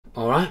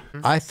All right.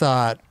 I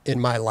thought in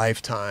my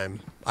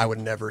lifetime I would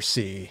never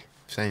see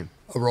a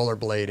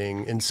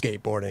rollerblading and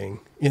skateboarding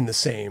in the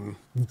same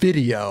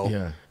video.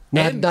 Yeah.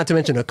 Not to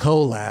mention a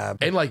collab.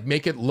 And like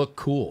make it look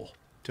cool.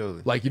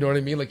 Totally. Like, you know what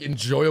I mean? Like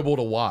enjoyable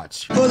to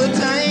watch. For the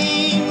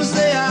times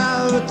they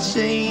are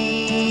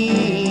changing.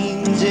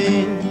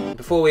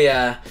 Before we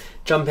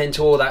jump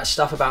into all that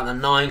stuff about the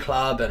 9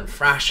 Club and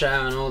Thrasher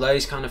and all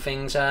those kind of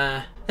things,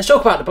 let's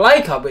talk about the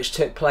Blade Cup, which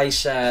took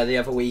place the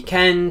other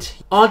weekend.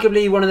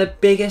 Arguably one of the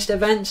biggest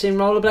events in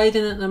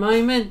rollerblading at the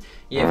moment.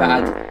 You've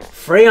had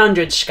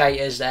 300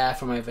 skaters there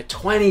from over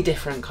 20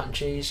 different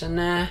countries, and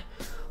the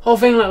whole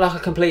thing looked like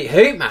a complete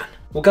hoot, man.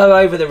 We'll go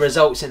over the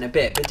results in a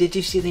bit, but did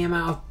you see the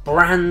amount of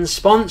brands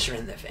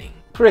sponsoring the thing?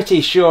 Pretty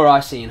sure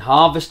I've seen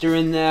Harvester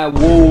in there,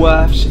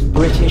 Woolworths,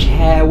 British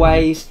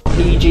Airways,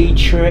 PG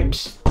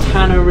Trips,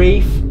 Tanner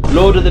Reef,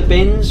 Lord of the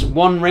Bins,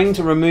 One Ring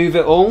to remove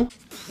it all.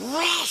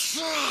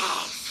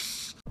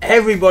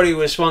 Everybody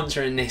was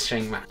sponsoring this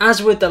thing, man.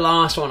 As with the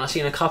last one, I've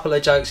seen a couple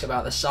of jokes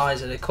about the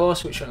size of the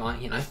course, which were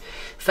like, you know,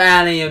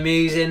 fairly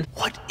amusing.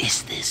 What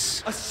is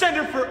this? A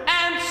center for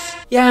ants?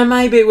 Yeah,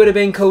 maybe it would have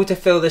been cool to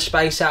fill the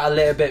space out a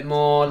little bit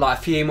more, like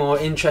a few more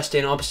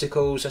interesting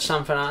obstacles or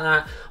something like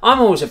that.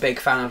 I'm always a big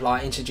fan of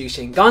like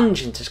introducing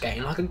gunge into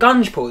skating, like a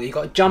gunge pool that you've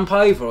got to jump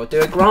over or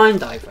do a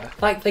grind over.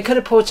 Like they could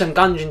have poured some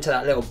gunge into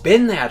that little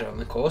bin they had on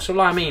the course, or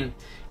like, I mean,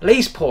 at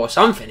least pour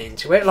something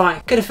into it.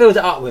 Like, could have filled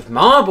it up with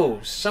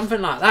marbles, something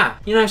like that.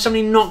 You know, if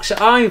somebody knocks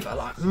it over,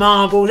 like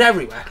marbles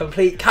everywhere,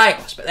 complete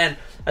chaos. But then,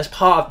 as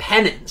part of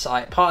penance,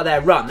 like part of their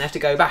run, they have to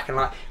go back and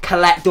like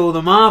collect all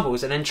the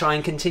marbles and then try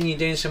and continue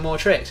doing some more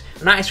tricks.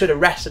 And that is for the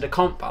rest of the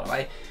comp, by the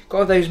way. Got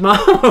all those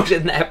marbles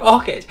in their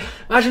pockets.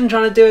 Imagine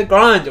trying to do a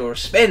grind or a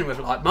spin with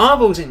like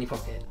marbles in your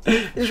pocket.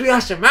 This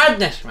was some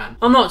madness, man.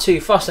 I'm not too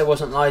fussed there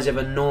wasn't loads of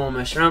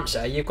enormous ramps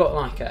there. You've got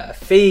like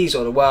fees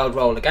or the World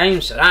Roller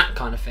Games, so that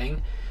kind of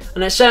thing.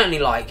 And it certainly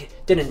like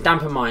didn't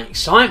dampen my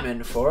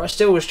excitement for it. I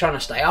still was trying to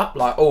stay up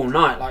like all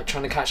night, like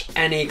trying to catch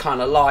any kind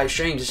of live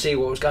stream to see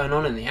what was going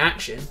on in the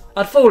action.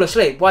 I'd fall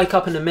asleep, wake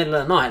up in the middle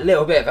of the night,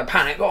 little bit of a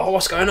panic. Oh,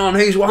 what's going on?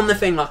 Who's won the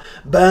thing? Like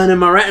burning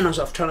my retinas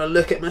off, trying to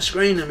look at my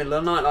screen in the middle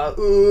of the night, like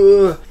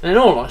ooh. And in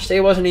all honesty, I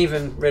wasn't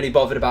even really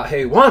bothered about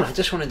who won. I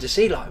just wanted to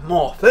see like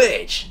more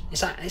footage.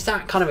 It's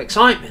that kind of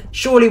excitement.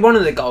 Surely one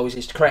of the goals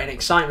is to create an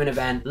excitement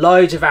event,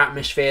 loads of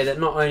atmosphere that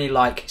not only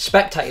like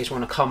spectators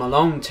want to come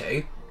along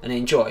to and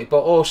enjoy,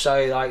 but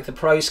also like the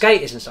pro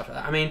skaters and stuff like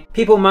that. I mean,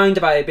 people moaned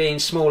about it being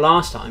small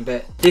last time,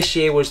 but this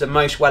year was the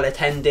most well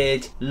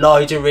attended,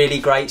 loads of really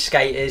great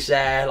skaters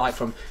there, like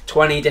from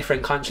 20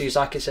 different countries,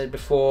 like I said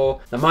before,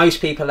 the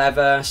most people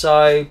ever.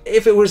 So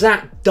if it was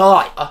that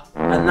dire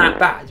and that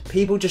bad,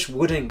 people just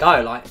wouldn't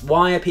go. Like,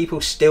 why are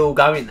people still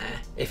going there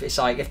if it's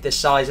like, if the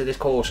size of this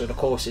course or the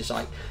course is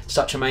like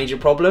such a major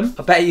problem?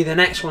 I bet you the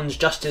next one's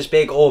just as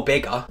big or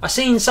bigger. I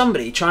seen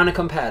somebody trying to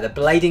compare the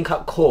Blading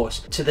Cup course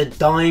to the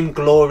Dime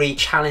Glory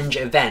Challenge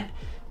event.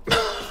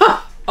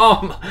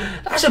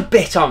 That's a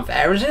bit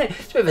unfair, isn't it?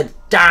 It's a bit of a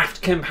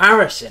daft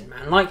comparison,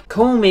 man. Like,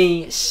 call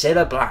me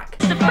Cilla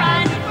Black.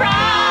 Surprise,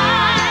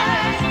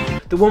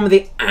 surprise! The one with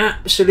the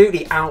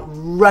absolutely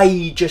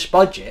outrageous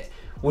budget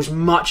was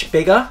much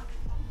bigger.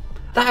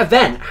 That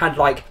event had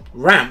like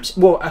ramps,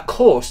 well, a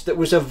course that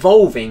was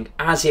evolving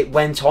as it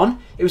went on.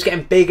 It was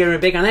getting bigger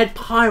and bigger, and they had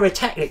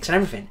pyrotechnics and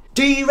everything.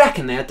 Do you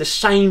reckon they had the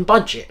same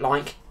budget?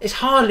 Like, it's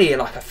hardly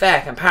like a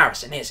fair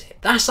comparison, is it?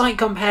 That's like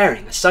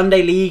comparing a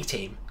Sunday League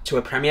team to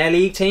a Premier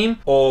League team,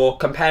 or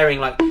comparing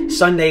like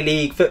Sunday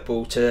League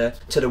football to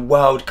the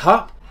World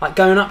Cup. Like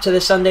going up to the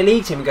Sunday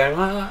League team and going,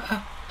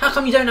 how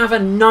come you don't have a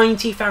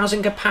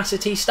 90,000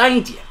 capacity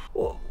stadium?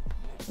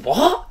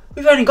 What?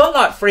 We've only got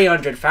like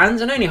 300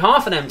 fans and only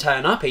half of them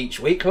turn up each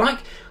week. Like,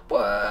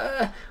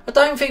 I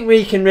don't think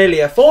we can really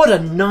afford a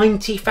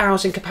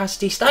 90,000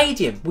 capacity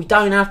stadium. We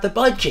don't have the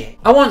budget.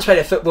 I once played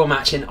a football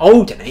match in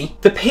Alderney.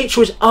 The pitch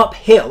was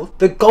uphill,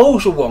 the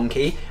goals were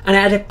wonky, and it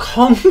had a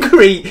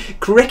concrete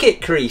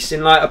cricket crease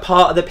in like a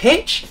part of the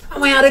pitch.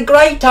 And we had a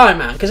great time,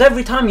 man, because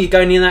every time you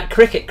go near that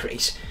cricket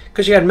crease,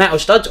 because you had metal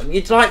studs on,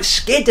 you'd like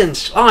skid and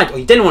slide, or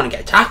you didn't want to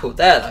get tackled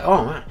there. Like,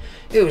 oh man,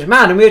 it was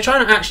mad. And we were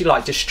trying to actually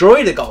like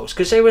destroy the goals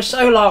because they were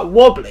so like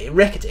wobbly and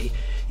rickety.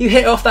 You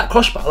hit off that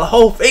crossbar, the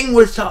whole thing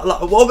would start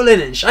like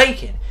wobbling and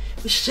shaking.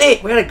 It was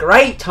sick. We had a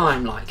great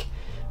time. Like,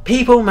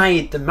 people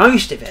made the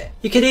most of it.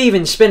 You could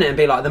even spin it and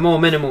be like, the more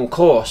minimal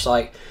course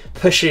like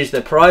pushes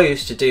the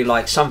pros to do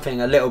like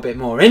something a little bit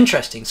more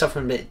interesting,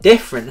 something a bit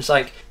different. It's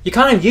like you're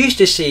kind of used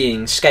to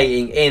seeing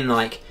skating in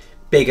like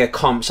bigger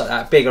comps like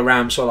that, bigger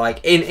ramps, or like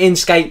in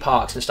skate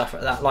parks and stuff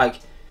like that. Like,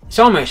 it's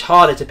almost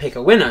harder to pick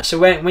a winner. So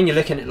when you're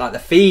looking at like the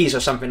fees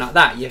or something like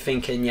that, you're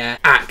thinking, yeah,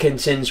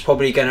 Atkinson's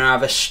probably going to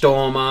have a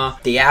Stormer,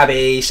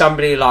 Diaby,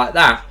 somebody like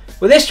that.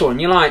 With this one,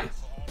 you're like,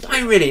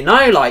 don't really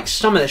know, like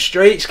some of the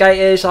street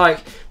skaters, like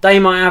they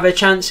might have a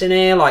chance in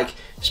here, like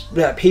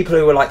people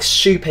who were like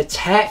super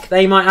tech,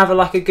 they might have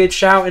like a good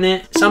shout in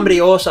it.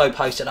 Somebody also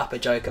posted up a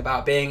joke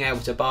about being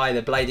able to buy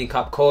the Blading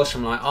Cup course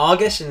from like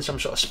Argus in some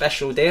sort of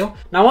special deal.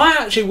 Now I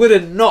actually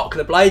wouldn't knock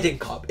the Blading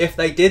Cup if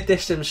they did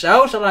this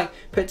themselves. I like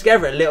put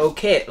together a little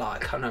kit,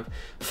 like kind of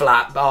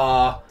flat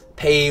bar,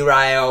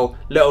 P-rail,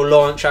 little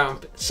launch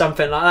ramp,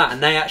 something like that,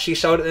 and they actually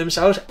sold it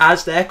themselves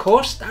as their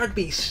course. That would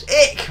be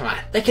sick,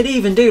 man. They could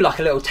even do like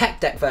a little tech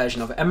deck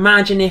version of it.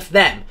 Imagine if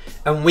them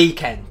and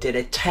Weekend did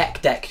a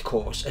tech deck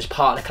course as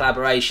part of the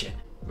collaboration.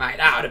 Mate,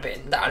 that would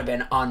have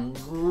been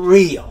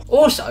unreal.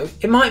 Also,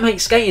 it might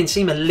make skating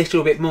seem a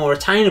little bit more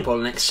attainable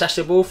and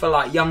accessible for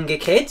like younger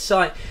kids.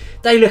 Like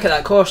they look at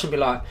that course and be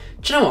like,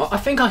 do you know what? I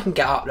think I can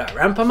get up that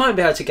ramp. I might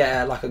be able to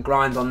get like a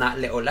grind on that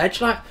little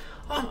ledge. Like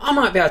I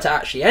might be able to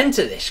actually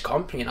enter this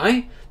comp, you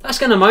know? That's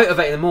going to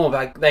motivate them more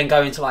by then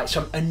going to like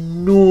some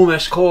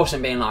enormous course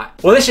and being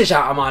like, well, this is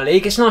out of my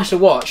league. It's nice to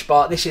watch,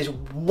 but this is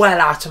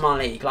well out of my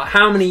league. Like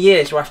how many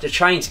years do I have to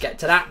train to get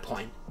to that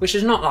point? Which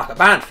is not like a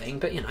bad thing,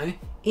 but you know,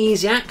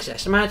 easy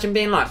access. Imagine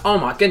being like, oh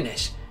my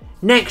goodness,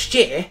 next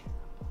year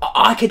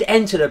I could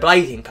enter the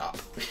Blading Cup.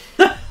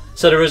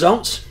 So the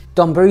results?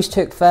 Don Bruce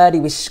took third.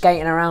 He was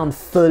skating around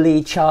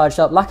fully charged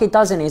up. Like it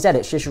does in his head,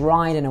 it's just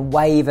riding a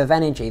wave of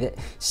energy that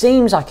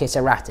seems like it's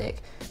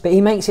erratic, but he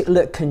makes it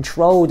look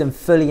controlled and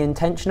fully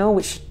intentional,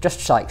 which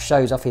just like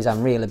shows off his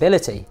unreal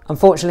ability.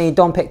 Unfortunately,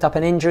 Don picked up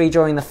an injury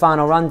during the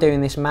final run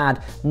doing this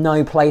mad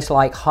no place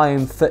like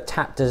home foot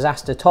tap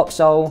disaster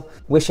topsoul.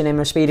 Wishing him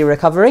a speedy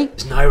recovery.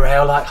 There's no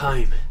rail like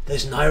home.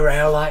 There's no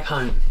rail like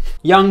home.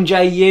 Young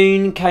Jae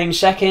Yoon came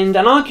second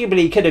and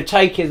arguably could have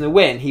taken the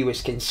win. He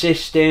was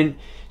consistent,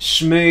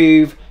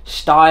 smooth,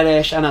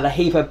 stylish, and had a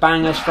heap of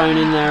bangers thrown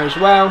in there as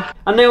well.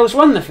 And Niels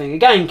won the thing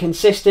again,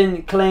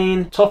 consistent,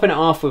 clean, topping it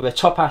off with a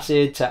top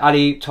acid to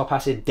alley top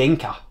acid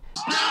dinker.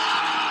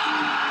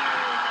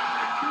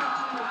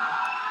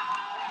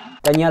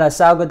 Daniela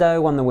Salgado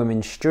won the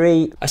women's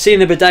street. I seen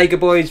the Bodega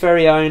Boys'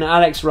 very own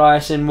Alex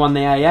Ryerson won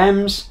the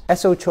AMs.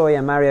 Essel Choi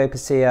and Mario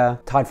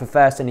Pasilla tied for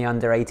first in the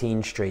under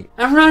 18 street.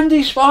 And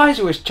Randy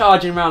Spicer was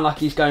charging around like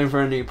he's going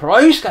for a new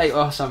pro skate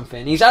or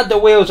something. He's had the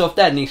wheels off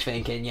dead and he's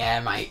thinking,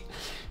 yeah mate,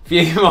 a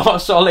few more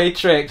solid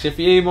tricks, a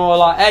few more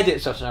like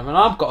edits or something,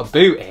 I've got a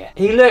boot here.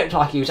 He looked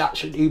like he was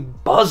actually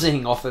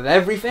buzzing off of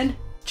everything.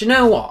 Do you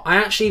know what? I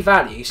actually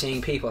value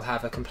seeing people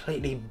have a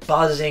completely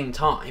buzzing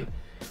time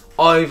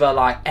over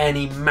like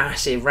any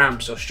massive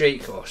ramps or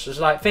street courses.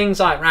 Like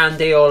things like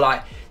Randy or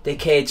like the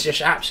kids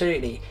just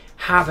absolutely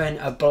having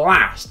a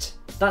blast.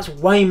 That's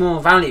way more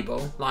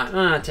valuable,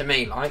 like to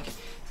me, like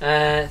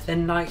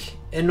than like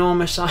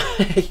enormous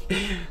like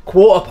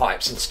quarter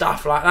pipes and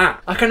stuff like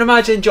that. I can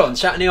imagine John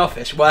sat in the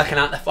office working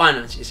out the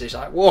finances. He's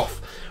like,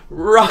 woof,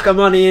 ruck of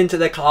money into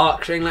the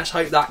Clark thing, let's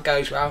hope that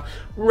goes well.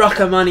 Ruck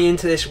of money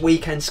into this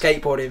weekend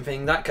skateboarding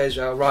thing, that goes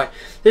well, right.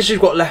 This is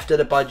what left of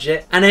the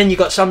budget. And then you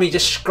got somebody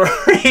just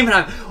screaming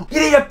out, you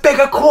need a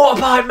bigger quarter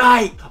pipe,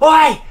 mate.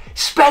 Oi,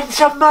 spend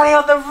some money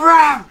on the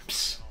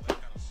ramps.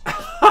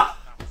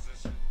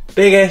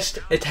 Biggest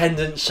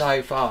attendance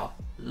so far.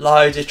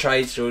 Loads of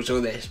trade stalls,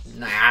 all this.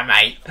 Nah,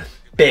 mate.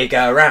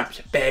 Bigger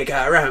ramps,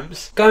 bigger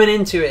ramps. Going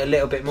into it a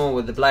little bit more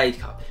with the Blade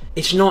Cup,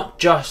 it's not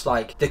just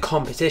like the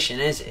competition,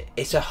 is it?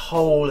 It's a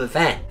whole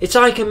event. It's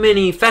like a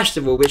mini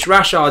festival, which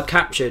Rashard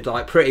captured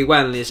like pretty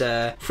well in his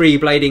free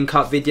Blading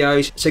Cup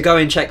videos. So go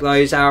and check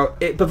those out.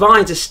 It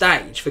provides a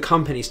stage for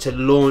companies to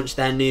launch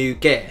their new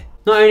gear.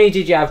 Not only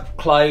did you have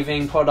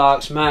clothing,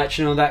 products, merch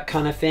and all that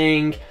kind of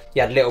thing,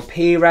 you had little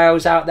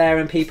P-rails out there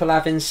and people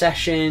having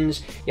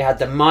sessions. You had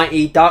the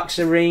Mighty Ducks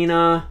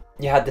Arena.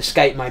 You had the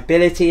Skate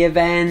Mobility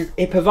event.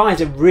 It provides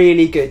a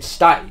really good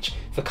stage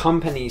for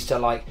companies to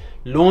like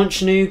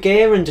launch new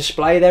gear and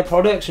display their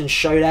products and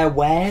show their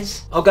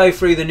wares. I'll go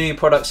through the new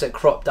products that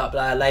cropped up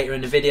there later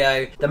in the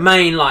video. The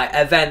main like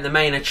event, the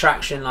main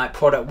attraction like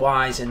product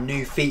wise and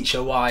new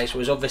feature wise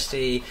was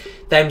obviously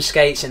them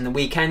skates and the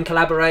Weekend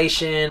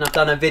collaboration. I've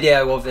done a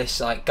video of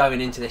this like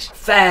going into this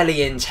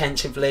fairly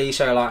intensively,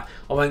 so like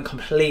I won't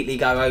completely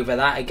go over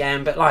that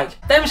again, but like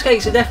them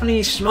skates are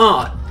definitely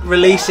smart,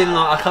 releasing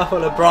like a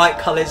couple of bright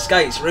coloured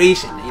skates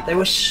recently. They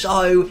were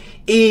so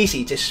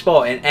easy to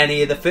spot in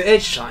any of the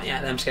footage. Like,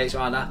 yeah, them skates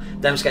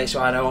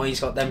rider, oh, he's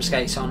got them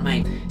skates on,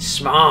 mate.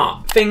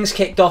 Smart. Things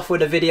kicked off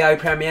with a video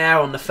premiere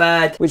on the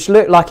 3rd, which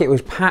looked like it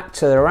was packed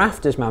to the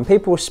rafters, man.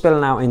 People were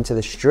spilling out into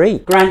the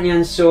street. Grant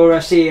Yansura,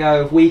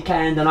 CEO of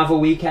Weekend, and other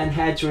Weekend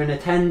heads were in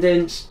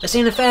attendance. I've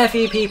seen a fair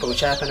few people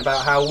chirping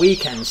about how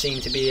Weekend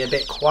seemed to be a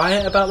bit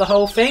quiet about the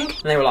whole thing.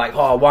 And they were like,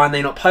 oh, why are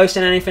they not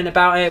posting anything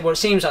about it? Well, it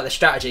seems like the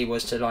strategy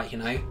was to, like, you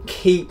know,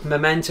 keep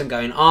momentum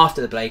going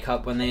after the Blade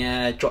Cup when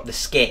they dropped the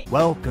skit.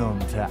 Welcome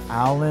to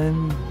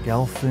Allen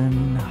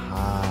Gelfen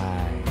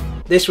High.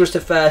 This was the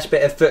first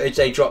bit of footage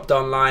they dropped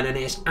online, and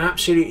it's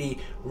absolutely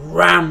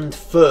rammed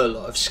full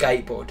of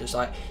skateboarders.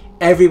 Like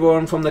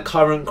everyone from the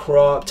current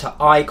crop to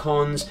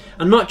icons,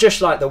 and not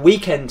just like the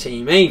weekend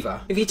team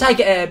either. If you take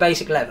it at a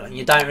basic level and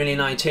you don't really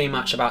know too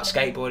much about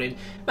skateboarding,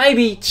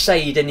 maybe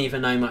say you didn't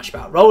even know much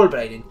about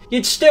rollerblading,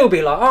 you'd still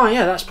be like, oh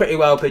yeah, that's pretty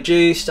well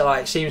produced,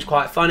 like seems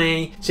quite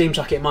funny, seems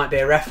like it might be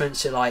a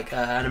reference to like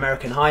an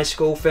American high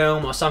school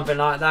film or something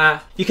like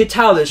that. You could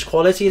tell there's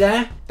quality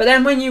there. But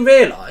then when you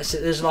realise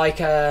that there's like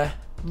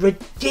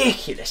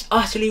ridiculous,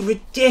 utterly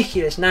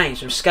ridiculous names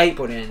from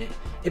skateboarding in it,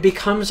 it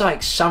becomes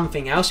like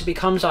something else. It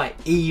becomes like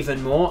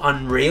even more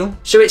unreal.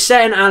 So it's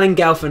set in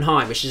Allengelphen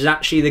High, which is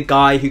actually the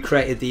guy who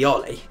created the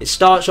Ollie. It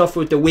starts off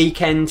with the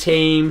weekend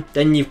team,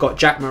 then you've got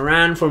Jack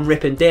Moran from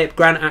Rip and Dip.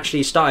 Grant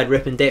actually started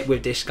Rip and Dip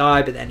with this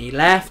guy, but then he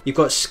left. You've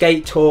got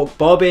Skate Talk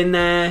Bob in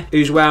there,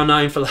 who's well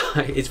known for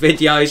like his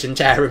videos and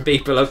tearing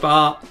people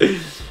apart.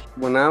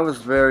 When I was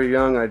very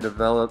young, I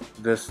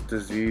developed this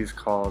disease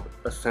called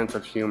a sense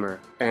of humor,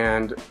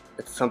 and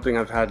it's something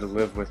I've had to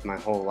live with my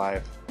whole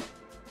life.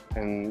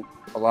 And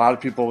a lot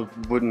of people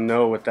wouldn't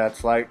know what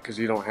that's like because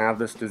you don't have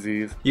this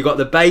disease. You got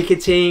the Baker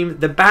team,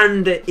 the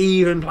band are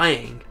even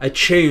playing a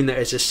tune that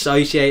is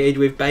associated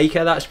with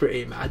Baker. That's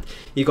pretty mad.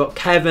 You got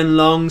Kevin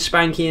Long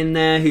Spanky in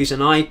there, who's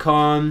an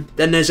icon.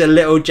 Then there's a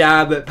little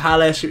jab at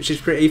Palace, which is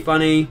pretty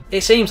funny.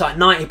 It seems like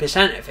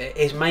 90% of it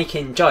is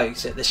making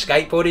jokes at the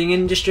skateboarding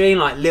industry,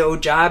 like little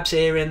jabs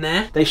here and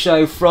there. They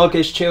show Frog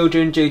as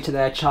children due to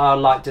their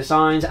childlike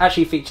designs. It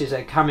actually features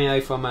a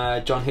cameo from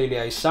John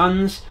Julio's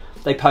sons.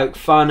 They poke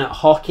fun at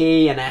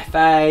hockey and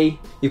FA.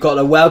 You've got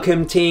the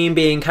Welcome team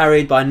being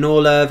carried by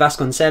Norla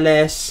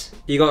Vasconcelos.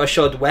 You got a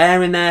Shod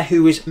Ware in there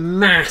who is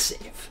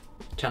massive.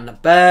 Chandler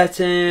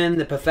Burton,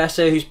 the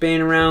professor who's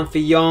been around for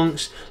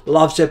yonks,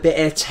 loves a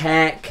bit of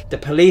tech. The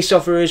police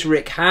officers,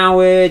 Rick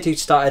Howard, who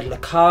started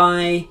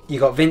Lakai. You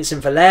got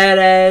Vincent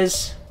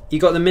Valeres. You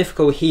got the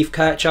mythical Heath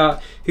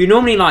Kirchart, who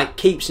normally like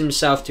keeps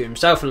himself to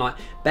himself and like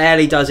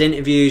barely does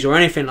interviews or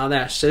anything like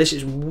that. So this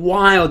is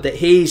wild that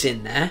he's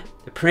in there.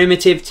 The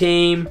Primitive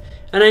team.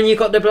 And then you've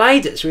got the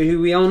Bladers, who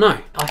we all know.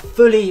 I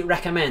fully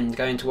recommend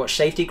going to watch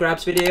Safety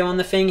Grab's video on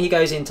the thing. He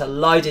goes into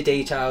loads of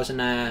details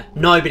and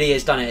nobody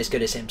has done it as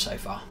good as him so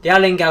far. The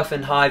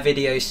Allengelphen High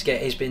video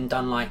skit has been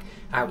done like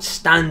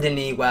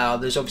outstandingly well.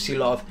 There's obviously a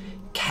lot of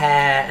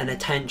care and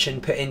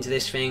attention put into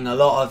this thing, a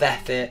lot of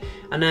effort.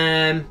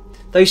 And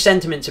those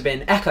sentiments have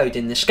been echoed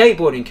in the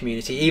skateboarding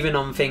community, even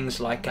on things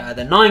like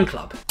the Nine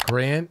Club.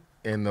 Grant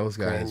and those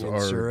guys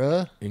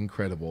are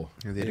incredible.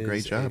 Yeah, they did a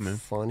great job, man.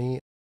 Funny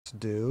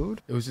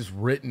dude. It was just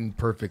written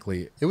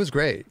perfectly. It was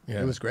great.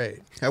 Yeah. It was great.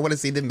 I want to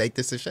see them make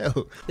this a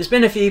show. There's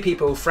been a few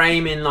people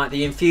framing like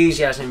the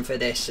enthusiasm for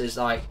this as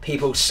like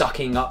people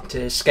sucking up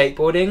to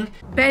skateboarding.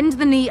 Bend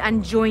the knee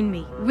and join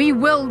me. We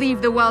will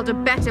leave the world a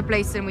better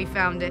place than we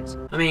found it.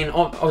 I mean,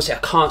 obviously I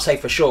can't say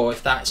for sure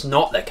if that's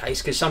not the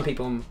case, because some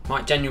people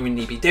might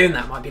genuinely be doing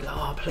that, might be like,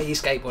 oh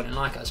please skateboarding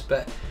like us,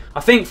 but I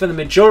think for the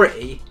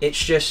majority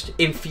it's just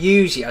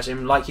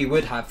enthusiasm like you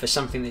would have for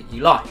something that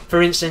you like.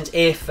 For instance,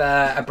 if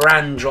a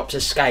brand drops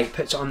a skate,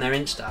 puts it on their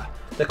Insta,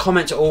 the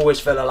comments are always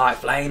full of like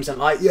flames and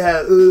like, yeah,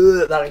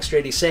 that looks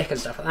really sick and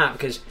stuff like that,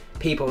 because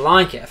people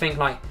like it. I think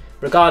like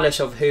regardless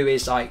of who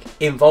is like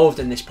involved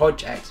in this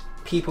project,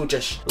 people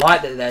just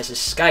like that there's a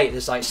skate,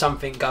 there's like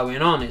something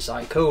going on, it's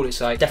like cool,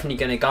 it's like definitely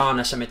going to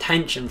garner some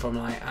attention from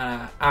like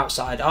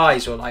outside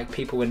eyes or like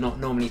people we're not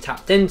normally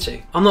tapped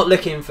into. I'm not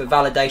looking for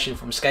validation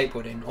from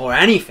skateboarding or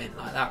anything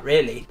like that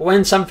really, but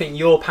when something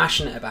you're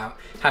passionate about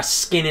has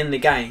skin in the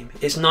game,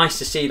 it's nice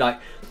to see like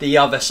the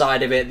other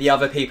side of it, the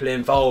other people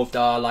involved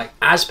are like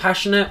as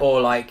passionate or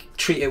like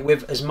treat it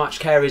with as much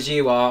care as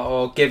you are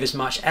or give as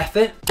much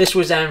effort. This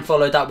was then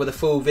followed up with a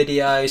full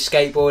video,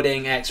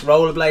 Skateboarding x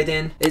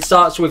Rollerblading. It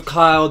starts with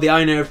Kyle, the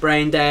owner of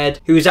Brain Dead,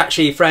 who is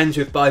actually friends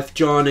with both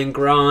John and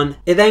Grant.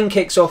 It then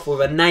kicks off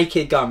with a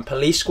Naked Gun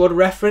Police Squad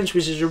reference,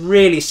 which is a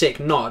really sick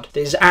nod.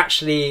 That is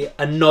actually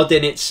a nod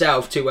in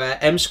itself to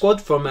M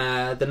Squad from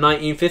the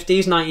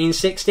 1950s,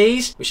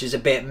 1960s, which is a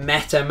bit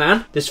meta,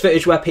 man. There's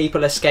footage where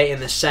people are skating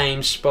the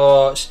same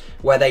spots,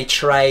 where they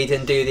trade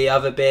and do the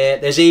other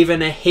bit. There's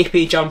even a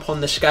hippie jump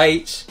on the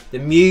skates. The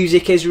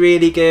music is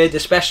really good,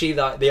 especially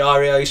like the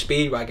REO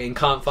Speedwagon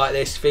Can't Fight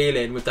This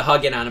Feeling with the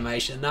hugging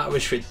animation. That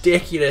was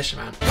ridiculous,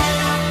 man.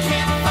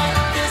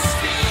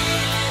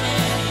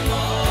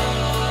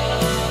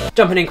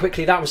 Jumping in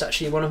quickly, that was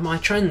actually one of my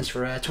trends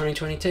for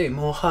 2022.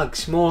 More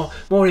hugs, more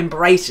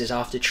embraces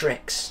after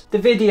tricks. The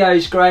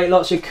video's great,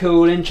 lots of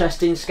cool,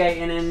 interesting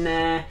skating in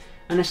there.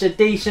 And it's a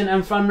decent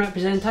and fun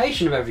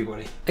representation of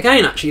everybody.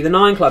 Again, actually, the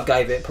Nine Club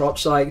gave it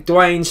props. Like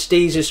Dewayne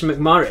Steezus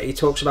McMurray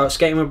talks about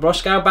skating with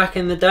Broskow back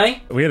in the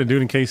day. We had a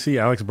dude in KC,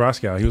 Alex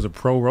Broskow. He was a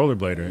pro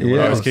rollerblader.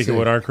 Yeah, I was kicking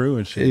with our crew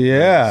and shit.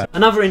 Yeah.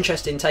 Another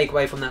interesting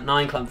takeaway from that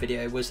Nine Club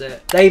video was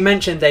that they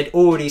mentioned they'd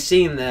already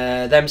seen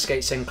the Them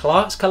Skates and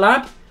Clarks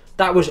collab.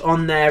 That was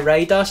on their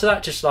radar, so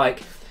that just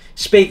like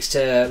speaks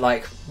to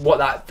like what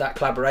that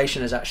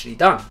collaboration has actually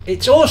done.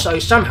 It's also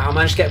somehow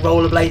managed to get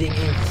rollerblading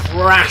in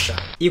Thrasher.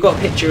 You've got a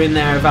picture in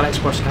there of Alex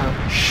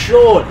Broskow.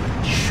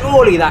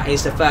 Surely that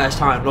is the first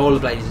time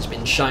rollerblading has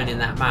been shown in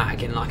that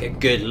mag in like a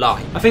good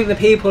light. I think the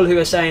people who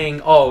are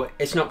saying, oh,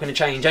 it's not going to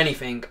change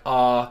anything,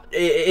 are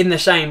in the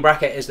same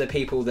bracket as the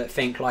people that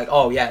think like,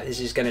 oh yeah, this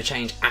is going to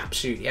change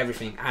absolutely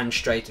everything and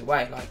straight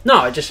away. Like, no,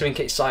 I just think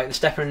it's like a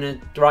step in the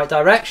right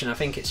direction. I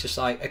think it's just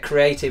like a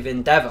creative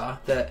endeavour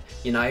that,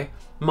 you know,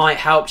 might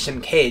help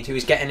some kid who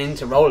is getting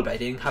into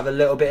rollerblading have a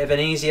little bit of an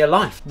easier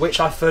life, which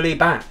I fully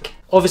back.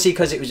 Obviously,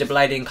 because it was a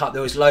Blading Cup,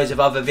 there was loads of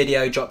other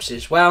video drops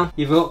as well.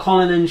 You've got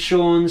Colin and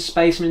Sean's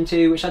Spacemint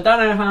 2, which I don't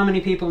know how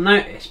many people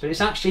noticed, but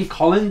it's actually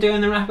Colin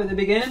doing the rap at the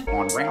beginning.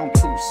 On round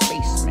 2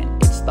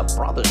 Spacemint, it's the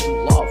brothers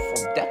who love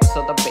from depths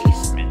of the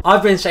basement.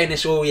 I've been saying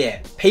this all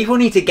year. People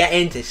need to get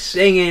into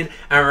singing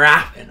and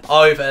rapping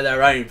over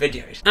their own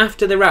videos.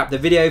 After the rap, the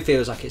video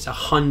feels like it's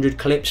 100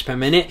 clips per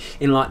minute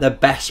in like the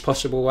best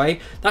possible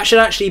way. That should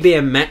actually be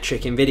a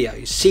metric in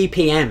videos.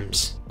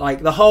 CPMs.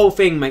 Like, the whole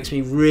thing makes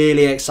me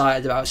really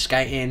excited about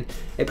skating.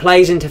 It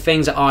plays into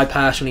things that I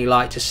personally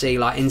like to see,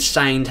 like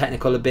insane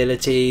technical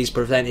abilities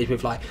presented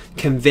with like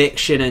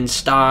conviction and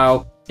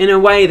style, in a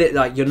way that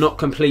like you're not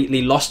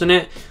completely lost in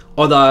it.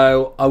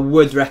 Although I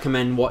would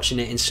recommend watching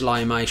it in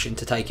slow motion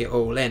to take it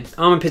all in.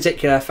 I'm a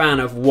particular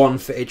fan of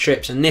one-footed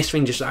trips, and this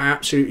thing just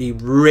absolutely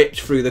ripped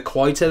through the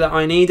quota that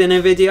I need in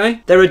a video.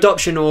 Their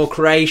adoption or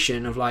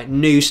creation of like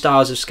new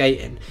styles of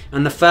skating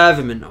and the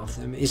furtherment of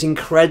them is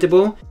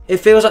incredible. It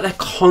feels like they're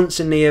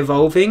constantly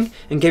evolving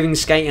and giving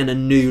skating a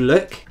new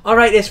look. I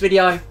rate this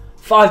video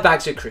 5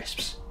 bags of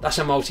crisps. That's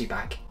a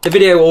multi-bag. The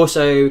video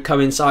also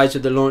coincides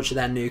with the launch of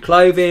their new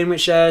clothing,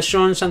 which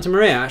Sean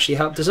Santamaria actually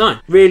helped design.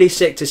 Really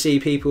sick to see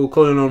people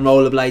calling on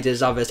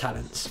rollerbladers' other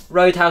talents.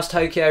 Roadhouse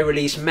Tokyo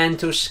released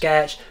Mental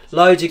Sketch,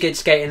 loads of good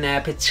skating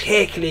there,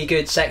 particularly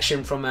good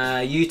section from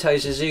Yuto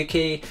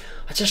Suzuki.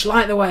 I just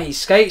like the way he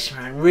skates,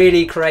 man.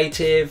 Really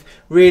creative,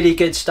 really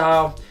good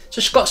style.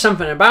 Just got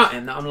something about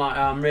him that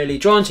I'm really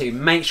drawn to.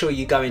 Make sure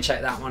you go and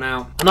check that one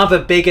out. Another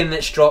big one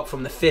that's dropped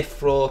from the 5th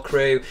Floor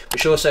crew,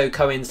 which also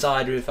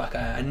coincided with like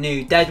a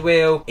new dead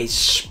wheel, is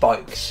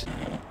Spokes.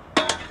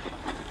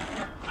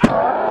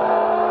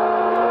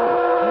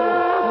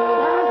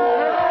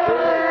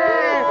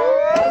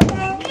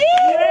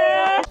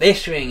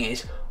 This thing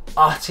is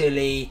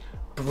utterly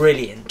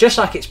brilliant, just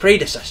like its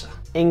predecessor.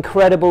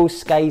 Incredible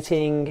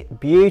skating,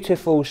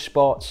 beautiful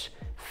spots,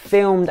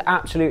 filmed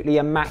absolutely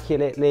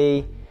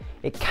immaculately.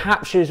 It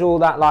captures all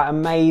that like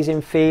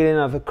amazing feeling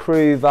of a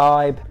crew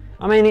vibe.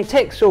 I mean, it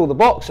ticks all the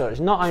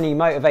boxes. Not only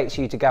motivates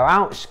you to go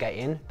out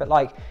skating, but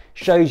like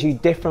shows you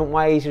different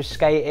ways of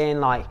skating,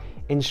 like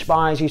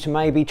inspires you to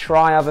maybe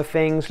try other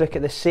things, look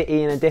at the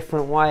city in a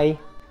different way.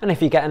 And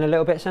if you're getting a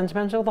little bit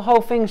sentimental, the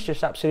whole thing's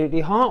just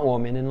absolutely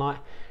heartwarming and like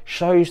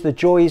shows the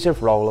joys of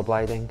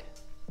rollerblading.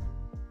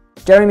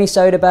 Jeremy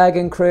Soderberg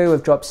and crew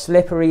have dropped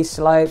Slippery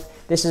Slope.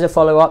 This is a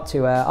follow-up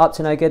to Up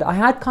to No Good. I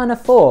had kind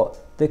of thought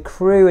the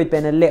crew had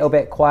been a little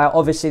bit quiet.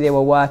 Obviously they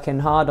were working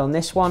hard on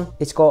this one.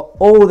 It's got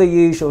all the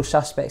usual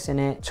suspects in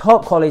it.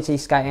 Top quality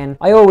skating.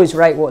 I always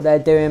rate what they're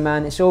doing,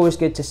 man. It's always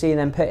good to see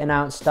them putting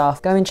out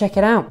stuff. Go and check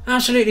it out.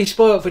 Absolutely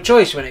spoiled for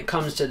choice when it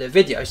comes to the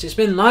videos. There's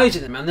been loads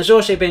of them, man. There's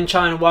also been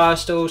China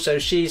Wildstall, so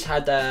she's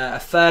had a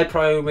 3rd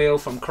pro wheel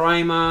from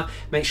Chroma.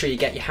 Make sure you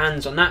get your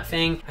hands on that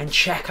thing and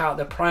check out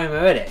the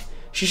promo edit.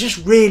 She's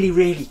just really,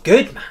 really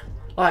good, man.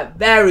 Like,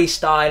 very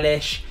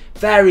stylish,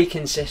 very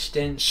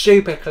consistent,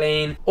 super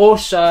clean.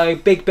 Also,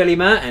 Big Billy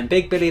Merton,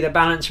 Big Billy the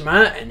Balance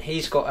Merton.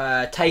 He's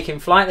got Taking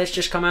Flight that's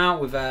just come out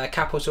with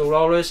Capital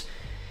Rollers.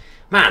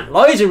 Man,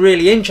 loads of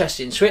really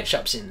interesting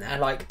switch-ups in there.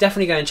 Like,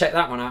 definitely go and check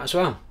that one out as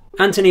well.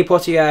 Anthony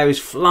Potier, who's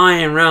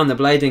flying around the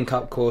Blading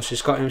Cup course,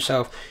 has got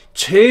himself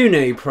 2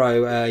 new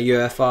Pro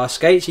UFR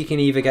skates. You can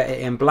either get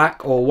it in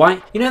black or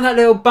white. You know that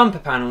little bumper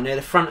panel near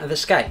the front of the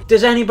skate?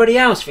 Does anybody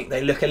else think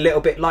they look a little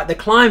bit like the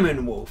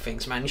climbing wall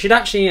things, man? You should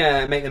actually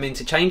make them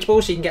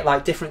interchangeable so you can get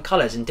like different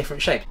colours and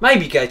different shapes.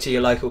 Maybe go to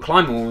your local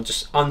climbing wall and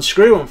just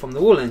unscrew one from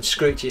the wall and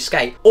screw it to your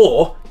skate.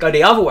 Or go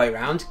the other way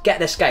around, get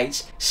the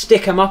skates,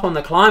 stick them up on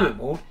the climbing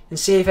wall and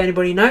see if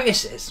anybody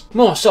notices.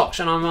 More socks,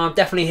 and I'm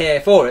definitely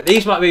here for it.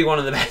 These might be one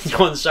of the best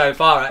ones so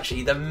far,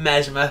 actually. The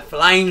Mesmer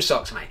Flame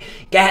socks, mate.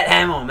 Get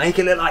them on. Make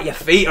it look like your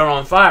feet are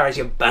on fire as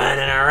you're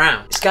burning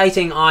around.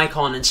 Skating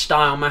icon and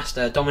style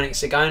master Dominic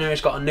Sigona has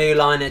got a new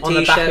line of t-shirts. On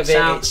the back of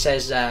it, it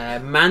says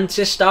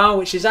Mantis style,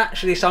 which is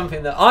actually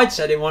something that I'd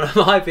said in one of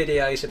my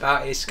videos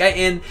about his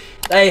skating.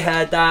 They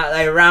heard that,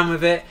 they ran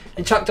with it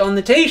and chucked it on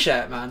the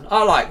t-shirt, man.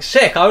 I like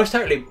sick. I was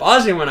totally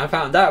buzzing when I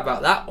found out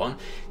about that one.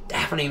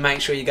 Definitely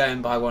make sure you go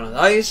and buy one of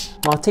those.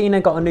 Martina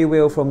got a new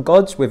wheel from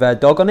Gods with her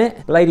dog on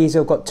it. The ladies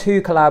have got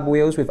 2 collab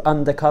wheels with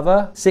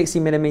Undercover,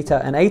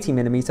 60mm and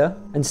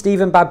 80mm. And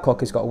Stephen Babcock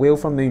has got a wheel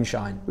from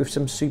Moonshine with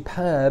some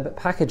superb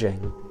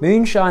packaging.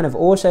 Moonshine have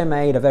also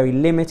made a very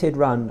limited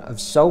run of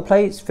sole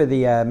plates for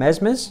the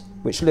Mesmers,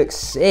 which looks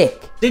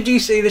sick. Did you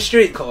see the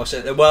street course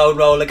at the World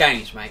Roller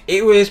Games, mate?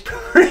 It was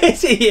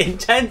pretty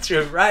intense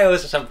with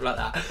rails or something like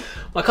that.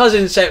 My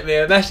cousin sent me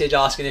a message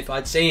asking if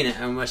I'd seen it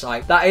and was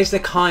like, that is the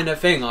kind of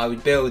thing I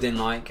would build in,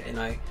 like, you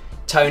know,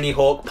 Tony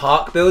Hawk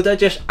Park Builder.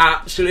 Just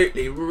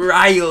absolutely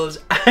rails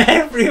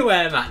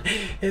everywhere, man.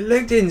 It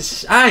looked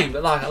insane,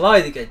 but like a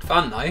load of good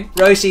fun though.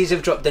 Rossies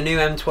have dropped the new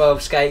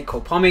M12 skate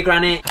called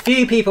Pomegranate. A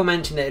few people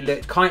mentioned that it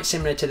looked quite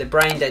similar to the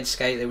Brain Dead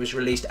skate that was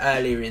released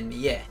earlier in the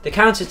year. The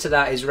counter to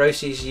that is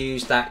Rossies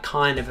used that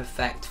kind of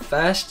effect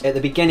first at the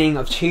beginning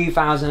of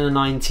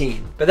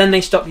 2019, but then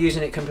they stopped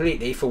using it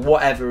completely for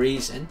whatever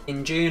reason.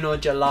 In June or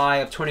July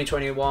of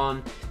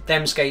 2021,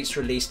 them skates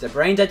released the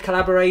Brain Dead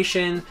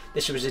collaboration.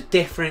 This was a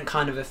different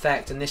kind of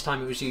effect, and this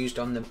time it was used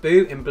on the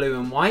boot in blue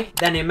and white.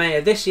 Then in May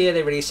of this year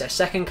they released their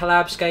second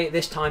collab skate,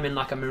 this time in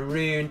like a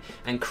maroon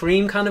and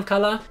cream kind of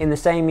colour. In the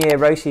same year,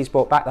 Rossies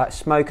brought back that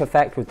smoke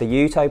effect with the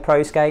Yuto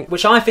Pro skate,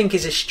 which I think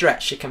is a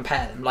stretch to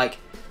compare them. Like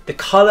the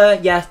colour,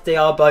 yes, they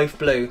are both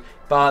blue,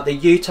 but the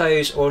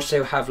Yutos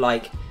also have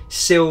like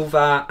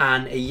silver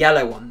and a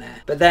yellow on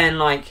there. But then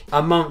like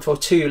a month or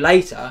two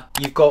later,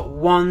 you've got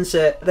ones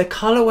that the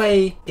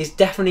colorway is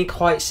definitely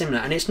quite similar,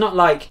 and it's not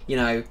like, you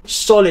know,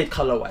 solid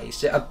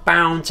colorways that are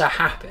bound to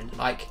happen.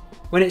 Like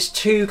when it's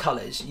two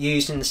colors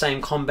used in the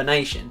same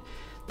combination,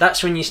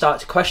 that's when you start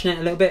to question it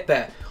a little bit.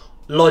 But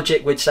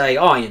logic would say,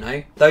 oh, you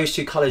know, those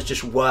two colors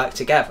just work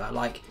together.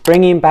 Like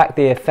bringing back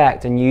the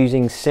effect and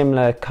using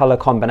similar color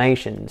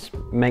combinations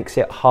makes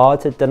it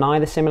hard to deny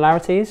the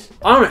similarities.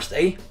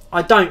 Honestly,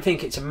 I don't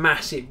think it's a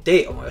massive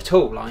deal at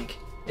all. Like,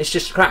 it's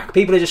just crack.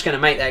 People are just going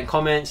to make their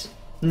comments.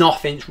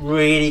 Nothing's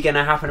really going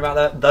to happen about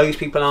that. Those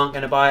people aren't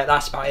going to buy it.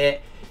 That's about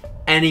it.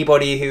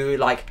 Anybody who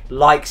like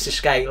likes the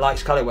skate,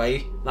 likes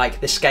colorway,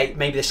 like the skate,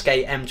 maybe the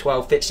skate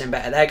M12 fits them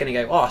better, they're going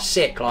to go, oh,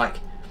 sick. Like,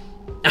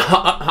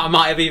 I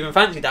might have even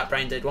fancied that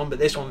Brain Dead one, but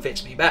this one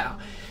fits me better.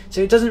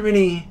 So it doesn't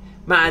really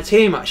matter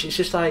too much. It's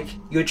just like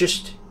you're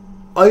just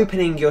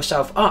opening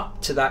yourself up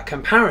to that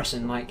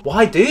comparison. Like,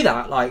 why do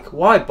that? Like,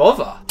 why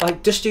bother?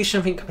 Like, just do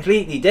something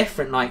completely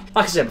different. Like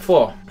I said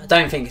before, I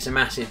don't think it's a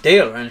massive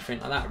deal or anything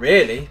like that,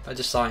 really. I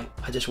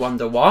just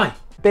wonder why.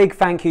 Big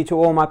thank you to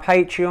all my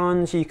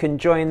Patreons. You can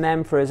join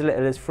them for as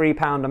little as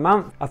 £3 a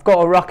month. I've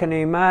got a rock a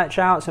new merch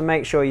out, so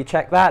make sure you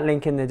check that,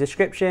 link in the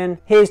description.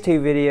 Here's 2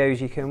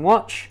 videos you can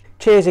watch.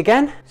 Cheers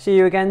again, see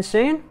you again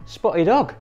soon. Spotty dog.